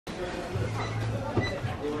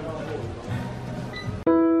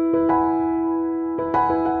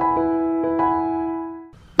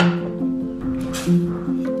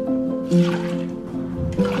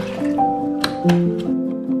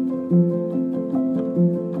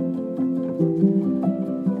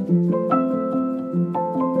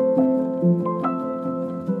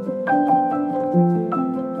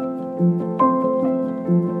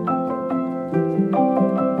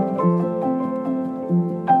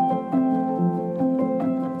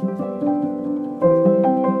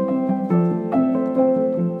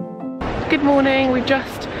Good morning. We've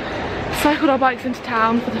just cycled our bikes into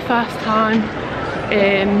town for the first time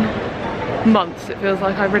in months. It feels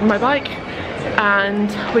like I've ridden my bike, and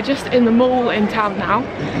we're just in the mall in town now.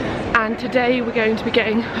 And today we're going to be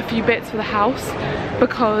getting a few bits for the house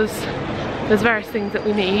because there's various things that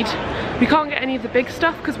we need. We can't get any of the big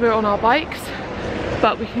stuff because we're on our bikes,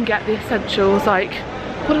 but we can get the essentials. Like,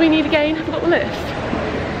 what do we need again? Have I got the list?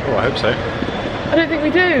 Oh, I hope so. I don't think we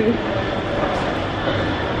do.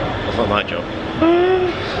 That's not my job.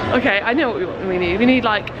 Okay, I know what we need. We need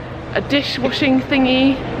like a dishwashing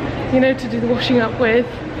thingy, you know, to do the washing up with.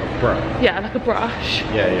 Brush. Yeah, like a brush.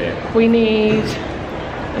 Yeah. We need,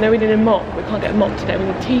 I know we need a mop, but we can't get a mop today. We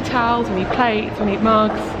need tea towels, we need plates, we need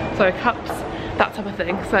mugs, so cups, that type of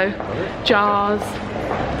thing. So jars.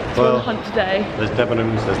 So we're on the hunt today. There's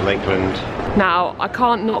Debenhams, there's Lakeland. Now, I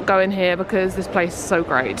can't not go in here because this place is so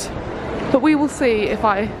great. But we will see if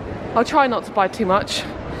I'll try not to buy too much,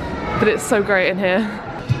 but it's so great in here.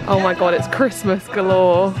 Oh my god, it's Christmas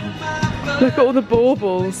galore. Look at all the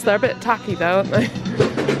baubles. They're a bit tacky though, aren't they?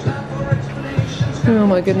 Oh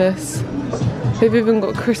my goodness. They've even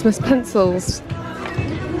got Christmas pencils.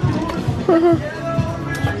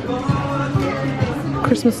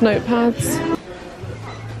 Christmas notepads.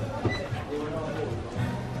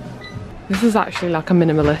 This is actually like a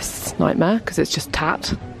minimalist's nightmare because it's just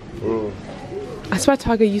tat. I swear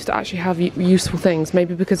Tiger used to actually have useful things.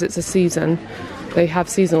 Maybe because it's a season, they have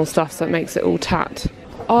seasonal stuff, so it makes it all tat.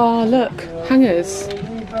 Oh look, hangers.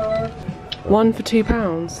 One for £2.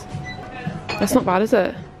 That's not bad, is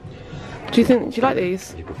it? Do you like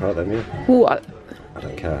these? You prefer them, yeah? Ooh, I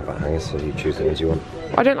don't care about hangers, so you choose the ones you want.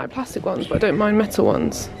 I don't like plastic ones, but I don't mind metal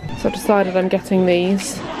ones. So I've decided I'm getting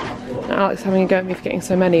these. Alex having a go at me for getting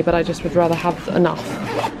so many, but I just would rather have enough.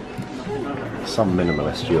 Some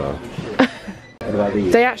minimalist you are. What about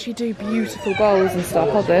these? They actually do beautiful bowls and stuff.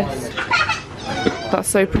 Hold this. That's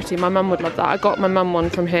so pretty. My mum would love that. I got my mum one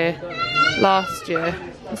from here last year.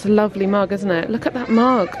 It's a lovely mug, isn't it? Look at that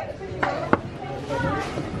mug.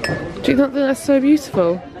 Do you not think that's so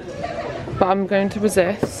beautiful? But I'm going to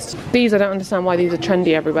resist. These, I don't understand why these are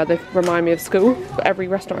trendy everywhere. They remind me of school. But every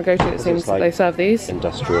restaurant I go to, it seems like they serve these.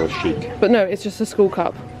 Industrial chic. But no, it's just a school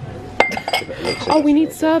cup. Oh, we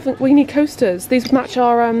need coasters. These match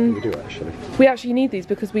our We do actually. We actually need these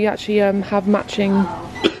because we actually have matching.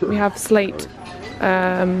 We have slate.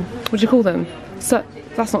 What do you call them?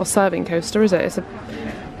 That's not a serving coaster, is it? It's a.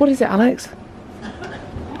 What is it, Alex?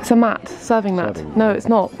 It's a mat, serving mat. No, it's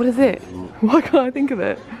not. What is it? Why can't I think of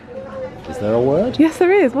it? Is there a word? Yes,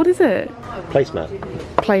 there is. What is it? Placemat.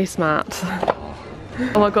 Placemat.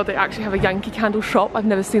 Oh my god, they actually have a Yankee Candle shop. I've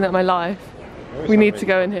never seen that in my life. We need to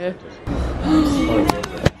go in here.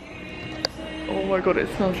 Oh my god, it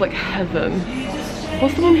smells like heaven.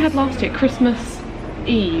 What's the one we had last year? Christmas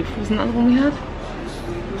Eve. Wasn't that the one we had?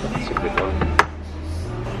 That's a good one.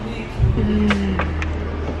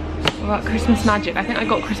 What about Christmas Magic? I think I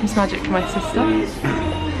got Christmas Magic for my sister.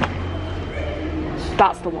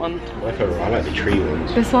 That's the one. I like the tree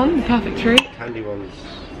ones. This one? The perfect tree? Candy ones.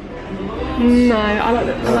 No, I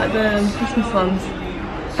like the Christmas ones.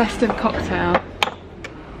 Festive cocktail.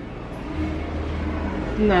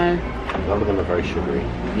 No. None of them are very sugary.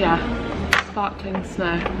 Yeah. Sparkling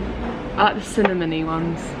snow. I like the cinnamony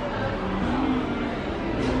ones.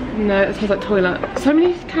 No, it smells like toilet. So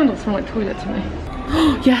many candles smell like toilet to me.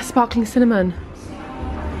 Yeah, sparkling cinnamon.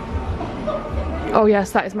 Oh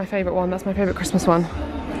yes, that is my favourite one. That's my favourite Christmas one.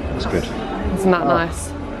 That's good. Isn't that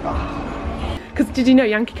nice? Because did you know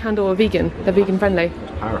Yankee Candle are vegan? They're vegan friendly.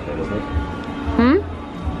 It's paraffin, isn't it? Hmm?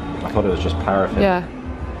 I thought it was just paraffin. Yeah.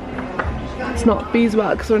 It's not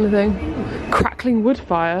beeswax or anything. Crackling wood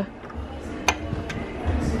fire.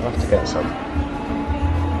 I'll have to get some.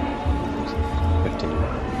 15.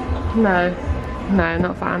 No,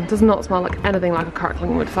 not a fan. Does not smell like anything like a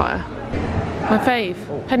crackling wood fire. My fave,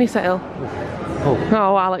 penny sale.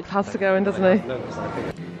 Oh, Alex has to go in, doesn't he?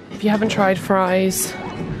 If you haven't tried Fry's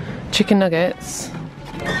chicken nuggets,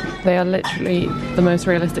 they are literally the most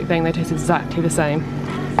realistic thing. They taste exactly the same.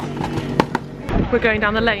 We're going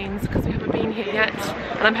down the lanes because we haven't been here yet,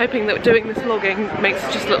 and I'm hoping that doing this vlogging makes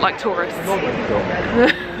us just look like tourists.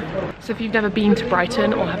 So if you've never been to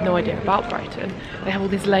Brighton or have no idea about Brighton, they have all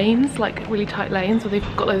these lanes, like really tight lanes, where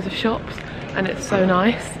they've got loads of shops, and it's so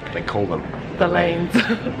nice. They call them the lanes.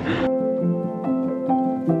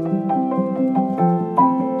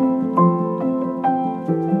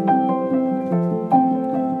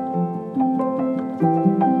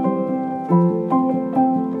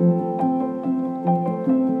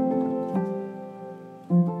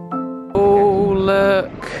 Oh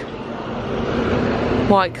look,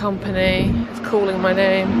 White Company, it's calling my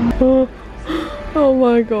name. Oh, Oh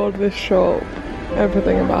my god, this shop.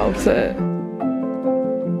 Everything about it.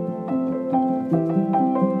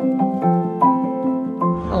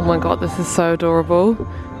 Oh my god, this is so adorable.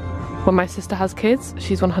 When my sister has kids,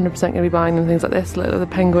 she's 100% going to be buying them things like this. Look at the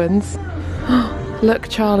penguins. Look,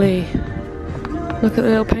 Charlie. Look at the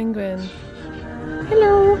little penguin.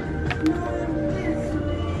 Hello.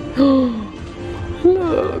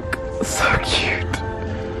 Look, so cute.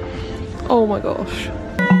 Oh my gosh.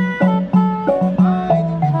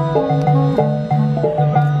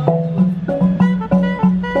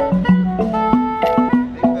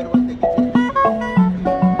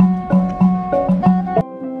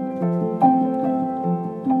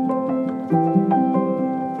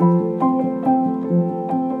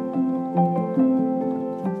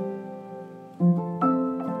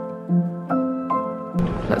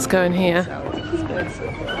 Let's go in here.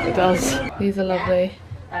 It does. These are lovely.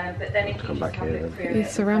 But then if you Come back here. These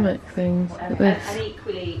ceramic things. Like this. And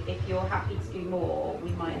equally, if you're happy to do more,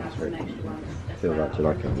 we might have some extra ones. I feel like you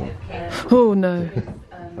like it more. Oh no.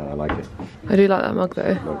 I like it. I do like that mug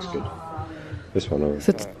though. Looks good. This one, It's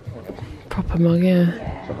a proper mug,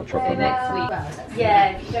 yeah. it's like a chocolate mug. Next week.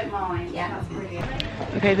 Yeah, if you don't mind. Yeah, that's brilliant.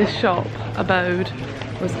 Okay, this shop, Abode,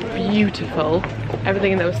 was beautiful.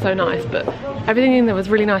 Everything in there was so nice, but everything in there was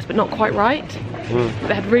really nice, but not quite right.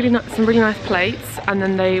 They had some really nice plates, and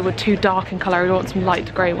then they were too dark in colour. I want some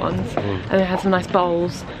light grey ones. And they had some nice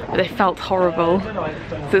bowls, but they felt horrible.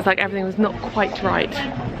 So it's like everything was not quite right.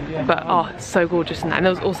 But oh, it's so gorgeous in there. And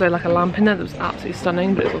there was also like a lamp in there that was absolutely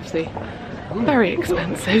stunning, but it was obviously very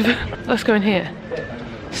expensive. Let's go in here.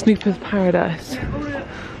 Snooper's Paradise.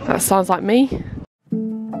 That sounds like me.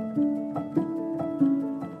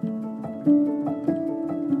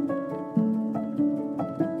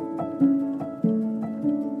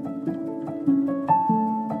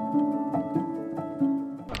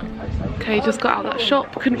 Okay, just got out of that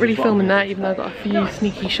shop. Couldn't really film in there, even though I got a few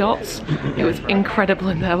sneaky shots. It was incredible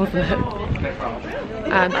in there, wasn't it?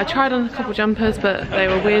 And I tried on a couple jumpers, but they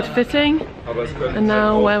were weird fitting. And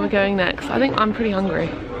now where we're going next? I think I'm pretty hungry.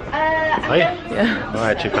 Are you? Yeah. I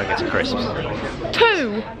had 2 packets of crisps.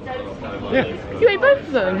 2? Yeah. You ate both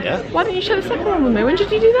of them? Yeah. Why didn't you share the second one with me? When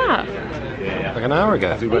did you do that? Like an hour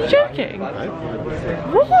ago. Are you joking? No.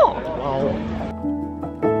 What? Well,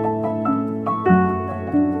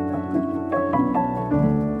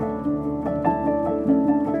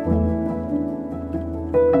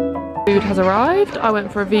 Food has arrived. I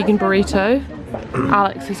went for a vegan burrito.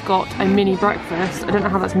 Alex has got a mini breakfast. I don't know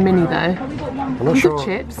how that's mini though. I'm not sure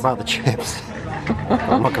chips. about the chips.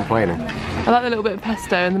 I'm not complaining. I like the little bit of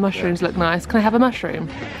pesto and the mushrooms look nice. Can I have a mushroom?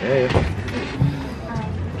 Yeah.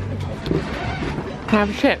 Can I have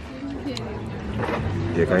a chip?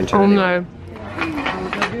 You're going to. Oh no.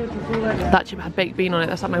 That chip had baked bean on it.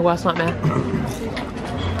 That's like my worst nightmare.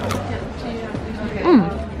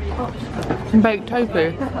 Baked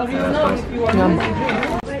tofu.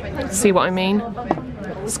 Yum. See what I mean?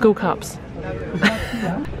 School cups.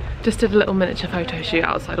 Just did a little miniature photo shoot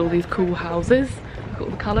outside all these cool houses. Look at all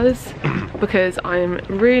the colours. Because I'm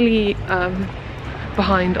really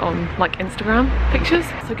behind on like Instagram pictures.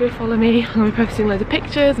 So go follow me. I'm gonna be posting loads of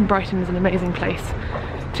pictures, and Brighton is an amazing place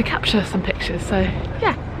to capture some pictures. So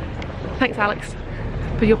yeah. Thanks Alex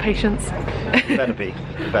for your patience. Better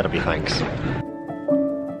be thanks.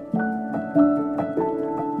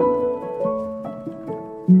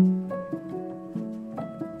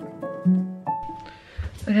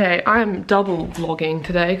 Okay, I'm double vlogging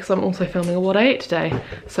today because I'm also filming a what I ate today.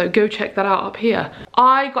 So go check that out up here.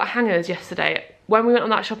 I got hangers yesterday. When we went on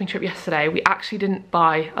that shopping trip yesterday, we actually didn't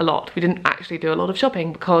buy a lot. We didn't actually do a lot of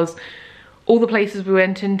shopping because all the places we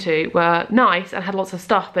went into were nice and had lots of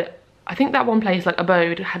stuff, but I think that one place, like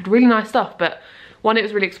Abode, had really nice stuff, but one, it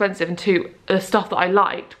was really expensive, and two, the stuff that I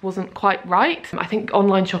liked wasn't quite right. I think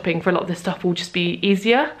online shopping for a lot of this stuff will just be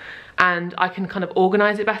easier, and I can kind of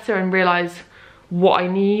organise it better and realise what I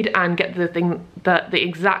need and get the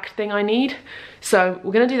exact thing I need. So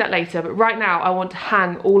we're gonna do that later, but right now I want to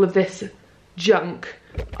hang all of this junk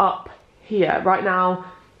up here. Right now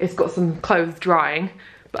it's got some clothes drying,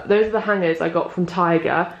 but those are the hangers I got from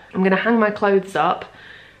Tiger. I'm gonna hang my clothes up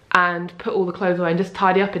and put all the clothes away and just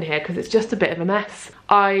tidy up in here because it's just a bit of a mess.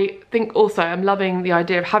 I think also I'm loving the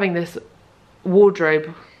idea of having this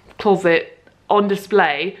wardrobe closet on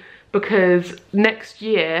display, because next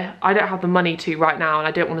year I don't have the money to right now, and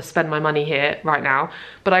I don't want to spend my money here right now,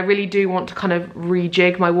 but I really do want to kind of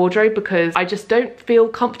rejig my wardrobe because I just don't feel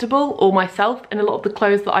comfortable or myself in a lot of the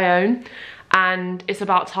clothes that I own, and it's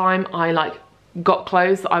about time I like got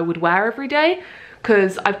clothes that I would wear every day,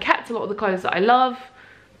 because I've kept a lot of the clothes that I love,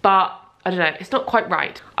 but I don't know, it's not quite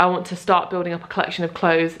right. I want to start building up a collection of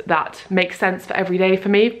clothes that make sense for every day for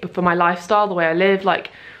me, but for my lifestyle, the way I live,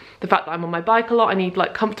 like the fact that I'm on my bike a lot, I need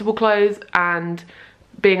like comfortable clothes, and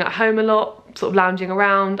being at home a lot, sort of lounging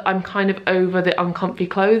around, I'm kind of over the uncomfy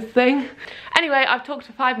clothes thing. Anyway, I've talked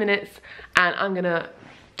for 5 minutes and I'm gonna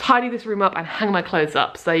tidy this room up and hang my clothes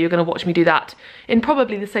up. So you're gonna watch me do that in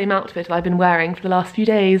probably the same outfit I've been wearing for the last few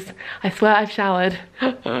days. I swear I've showered.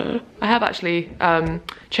 I have actually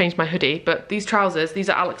changed my hoodie, but these trousers, these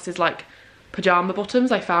are Alex's like pajama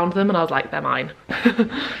bottoms. I found them and I was like, they're mine.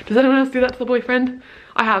 Does anyone else do that to the boyfriend?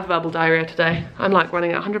 I have verbal diarrhea today. I'm like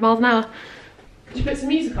running at 100 miles an hour. Did you put some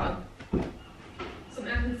music on?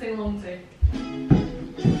 Something I can sing along to.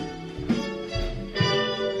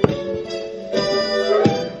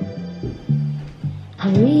 I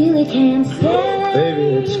really can't stay. Baby,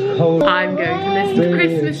 it's cold. I'm going to listen to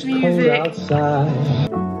Christmas music. Outside.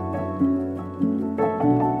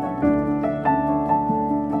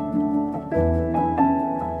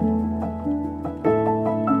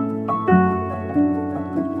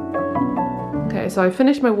 Okay, so I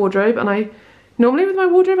finished my wardrobe, and normally with my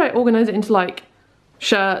wardrobe I organise it into like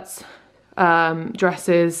shirts,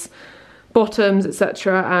 dresses, bottoms,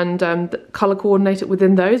 etc., and colour coordinate it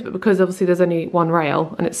within those, but because obviously there's only one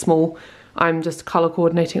rail and it's small, I'm just colour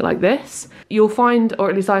coordinating it like this. You'll find, or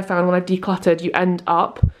at least I found when I've decluttered, you end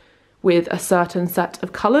up with a certain set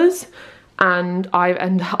of colours, and I've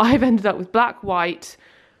ended up with black, white,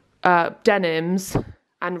 denims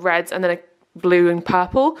and reds, and then a blue and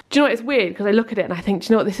purple. Do you know what, it's weird because I look at it and I think, do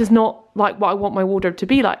you know what, this is not like what I want my wardrobe to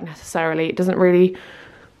be like necessarily. It doesn't really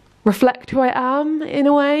reflect who I am in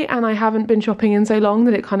a way, and I haven't been shopping in so long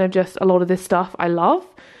that it kind of just, a lot of this stuff I love,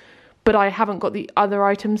 but I haven't got the other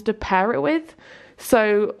items to pair it with.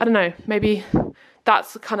 So I don't know, maybe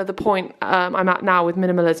that's kind of the point I'm at now with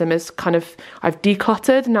minimalism, is kind of, I've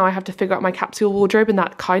decluttered, now I have to figure out my capsule wardrobe, and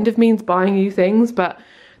that kind of means buying new things, but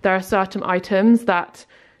there are certain items that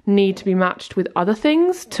need to be matched with other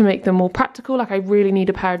things to make them more practical. Like I really need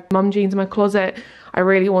a pair of mum jeans in my closet. I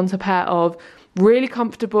really want a pair of really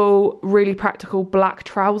comfortable, really practical black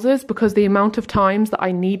trousers, because the amount of times that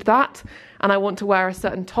I need that, and I want to wear a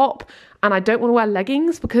certain top, and I don't want to wear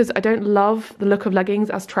leggings because I don't love the look of leggings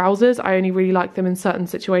as trousers. I only really like them in certain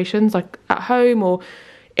situations, like at home or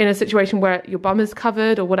in a situation where your bum is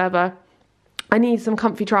covered or whatever. I need some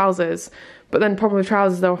comfy trousers, but then the problem with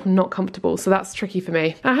trousers, they're often not comfortable, so that's tricky for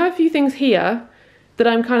me. I have a few things here that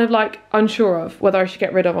I'm kind of like unsure of whether I should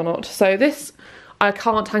get rid of or not. So this, I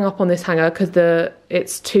can't hang up on this hanger because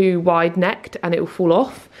it's too wide necked and it will fall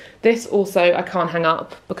off. This also I can't hang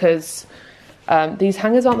up because these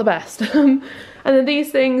hangers aren't the best. And then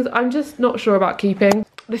these things I'm just not sure about keeping.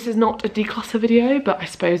 This is not a declutter video, but I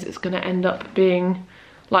suppose it's going to end up being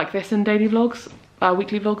like this in daily vlogs,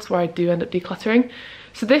 weekly vlogs, where I do end up decluttering.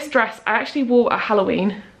 So this dress I actually wore at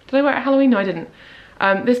Halloween. Did I wear it at Halloween? No, I didn't.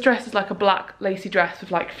 This dress is like a black lacy dress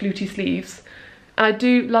with like fluty sleeves. And I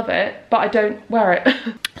do love it, but I don't wear it.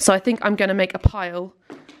 So I think I'm gonna make a pile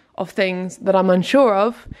of things that I'm unsure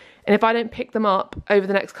of. And if I don't pick them up over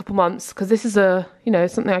the next couple months, because this is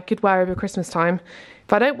something I could wear over Christmas time.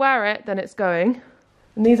 If I don't wear it, then it's going.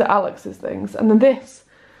 And these are Alex's things. And then this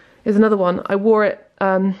is another one. I wore it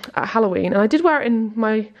at Halloween, and I did wear it in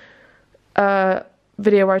my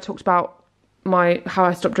video where I talked about how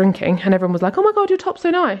I stopped drinking, and everyone was like, oh my god, your top's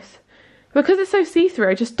so nice. Because it's so see-through,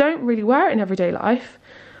 I just don't really wear it in everyday life.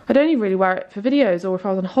 I'd only really wear it for videos or if I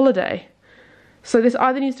was on holiday. So this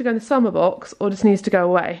either needs to go in the summer box or just needs to go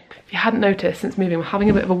away. If you hadn't noticed, since moving, I'm having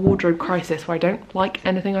a bit of a wardrobe crisis where I don't like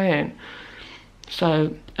anything I own.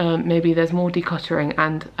 So maybe there's more decluttering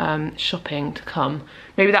and shopping to come.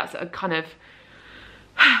 Maybe that's a kind of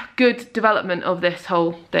good development of this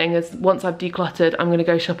whole thing, is once I've decluttered, I'm going to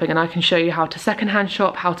go shopping and I can show you how to secondhand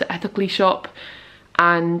shop, how to ethically shop,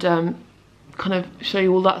 and kind of show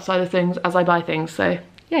you all that side of things as I buy things. So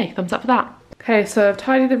yay, thumbs up for that. Okay, so I've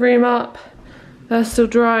tidied the room up. They're still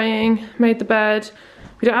drying, made the bed.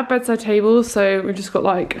 We don't have bedside tables, so we've just got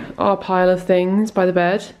like our pile of things by the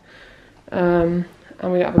bed. And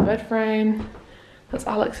we don't have a bed frame. That's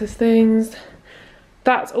Alex's things.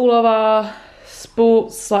 That's all of our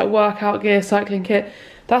sports, like workout gear, cycling kit.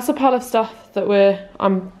 That's a pile of stuff that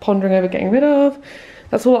I'm pondering over getting rid of.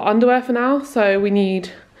 That's all our underwear for now, so we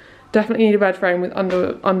definitely need a bed frame with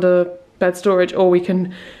under bed storage, or we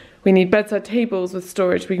need bedside tables with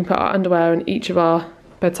storage. We can put our underwear in each of our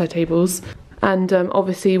bedside tables. And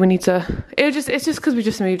obviously we need to, it's just because we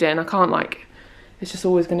just moved in, I can't it's just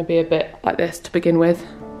always going to be a bit like this to begin with.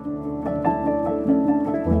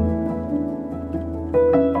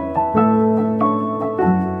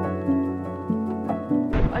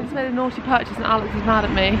 multi-purchase and Alex is mad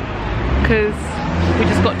at me because we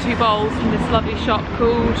just got 2 bowls from this lovely shop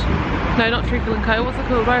called, no, not Treacle & Co, what's it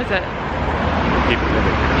called, where is it? Keep it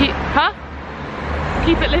living.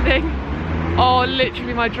 Keep It Living. Oh,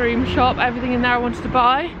 literally my dream shop, everything in there I wanted to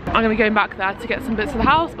buy. I'm gonna be going back there to get some bits of the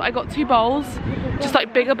house, but I got 2 bowls, just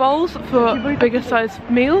like bigger bowls for bigger size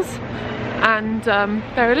meals. And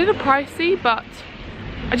they're a little pricey, but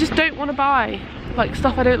I just don't want to buy like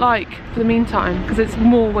stuff I don't like for the meantime because it's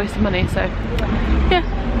more waste of money. So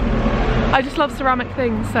yeah, I just love ceramic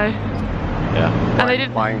things. So yeah,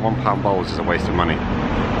 and buying £1 bowls is a waste of money.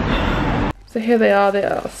 So here they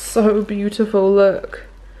are so beautiful, look.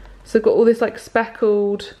 So they've got all this like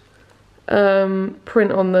speckled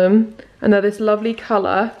print on them, and they're this lovely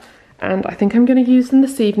colour, and I think I'm going to use them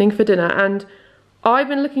this evening for dinner. And I've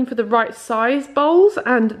been looking for the right size bowls,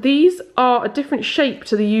 and these are a different shape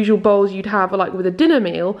to the usual bowls you'd have like with a dinner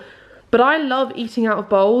meal. But I love eating out of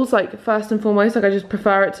bowls, like first and foremost, like I just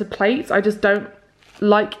prefer it to plates. I just don't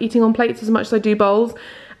like eating on plates as much as I do bowls.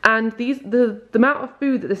 And the amount of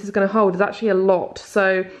food that this is going to hold is actually a lot.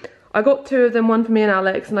 So I got 2 of them, one for me and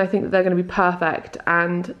Alex, and I think that they're going to be perfect,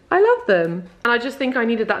 and I love them. And I just think I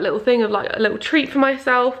needed that little thing of like a little treat for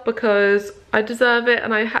myself because I deserve it,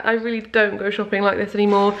 and I really don't go shopping like this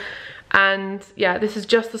anymore. And yeah, this is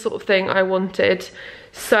just the sort of thing I wanted.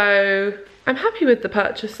 So I'm happy with the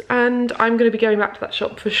purchase, and I'm going to be going back to that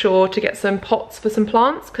shop for sure to get some pots for some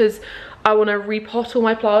plants because I want to repot all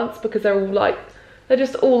my plants because they're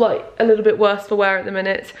just all like a little bit worse for wear at the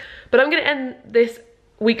minute. But I'm going to end this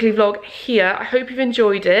weekly vlog here. I hope you've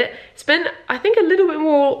enjoyed it. It's been, I think, a little bit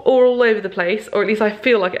more all over the place, or at least I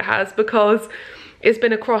feel like it has, because it's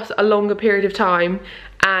been across a longer period of time,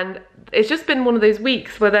 and it's just been one of those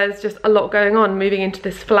weeks where there's just a lot going on moving into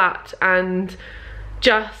this flat, and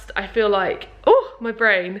just I feel like, oh, my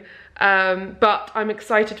brain. But I'm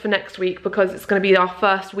excited for next week because it's going to be our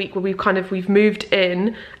first week where we've moved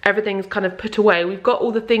in, everything's kind of put away, we've got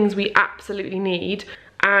all the things we absolutely need.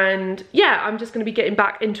 And yeah, I'm just going to be getting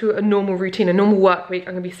back into a normal routine, a normal work week.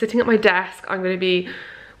 I'm going to be sitting at my desk. I'm going to be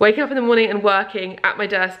waking up in the morning and working at my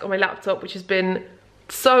desk on my laptop, which has been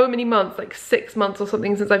so many months, like 6 months or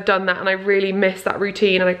something since I've done that. And I really miss that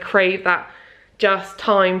routine, and I crave that just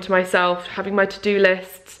time to myself, having my to-do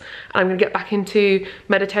lists. And I'm going to get back into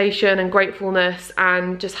meditation and gratefulness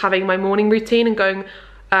and just having my morning routine and going,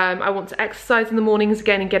 I want to exercise in the mornings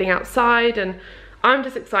again and getting outside. And I'm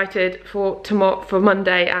just excited for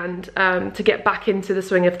Monday and to get back into the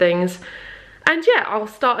swing of things. And yeah, I'll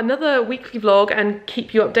start another weekly vlog and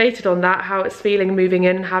keep you updated on that, how it's feeling moving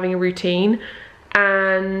in and having a routine.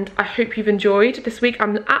 And I hope you've enjoyed this week.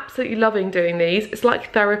 I'm absolutely loving doing these. It's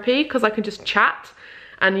like therapy because I can just chat,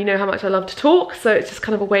 and you know how much I love to talk, so it's just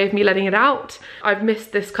kind of a way of me letting it out. I've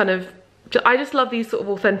missed this kind of, I just love these sort of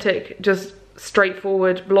authentic, just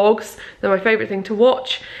straightforward vlogs. They're my favourite thing to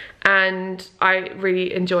watch, and I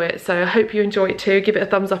really enjoy it. So I hope you enjoy it too. Give it a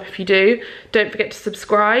thumbs up if you do. Don't forget to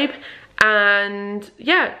subscribe, and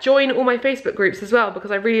yeah, join all my Facebook groups as well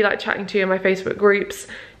because I really like chatting to you in my Facebook groups.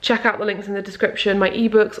 Check out the links in the description, my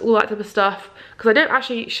ebooks, all that type of stuff, because I don't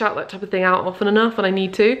actually shout that type of thing out often enough, and I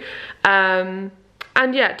need to.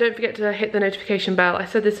 And yeah, don't forget to hit the notification bell. I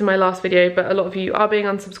said this in my last video, but a lot of you are being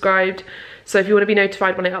unsubscribed. So if you want to be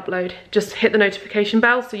notified when I upload, just hit the notification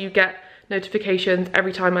bell so you get notifications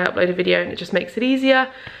every time I upload a video, and it just makes it easier.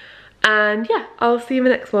 And yeah, I'll see you in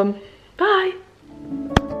the next one. Bye.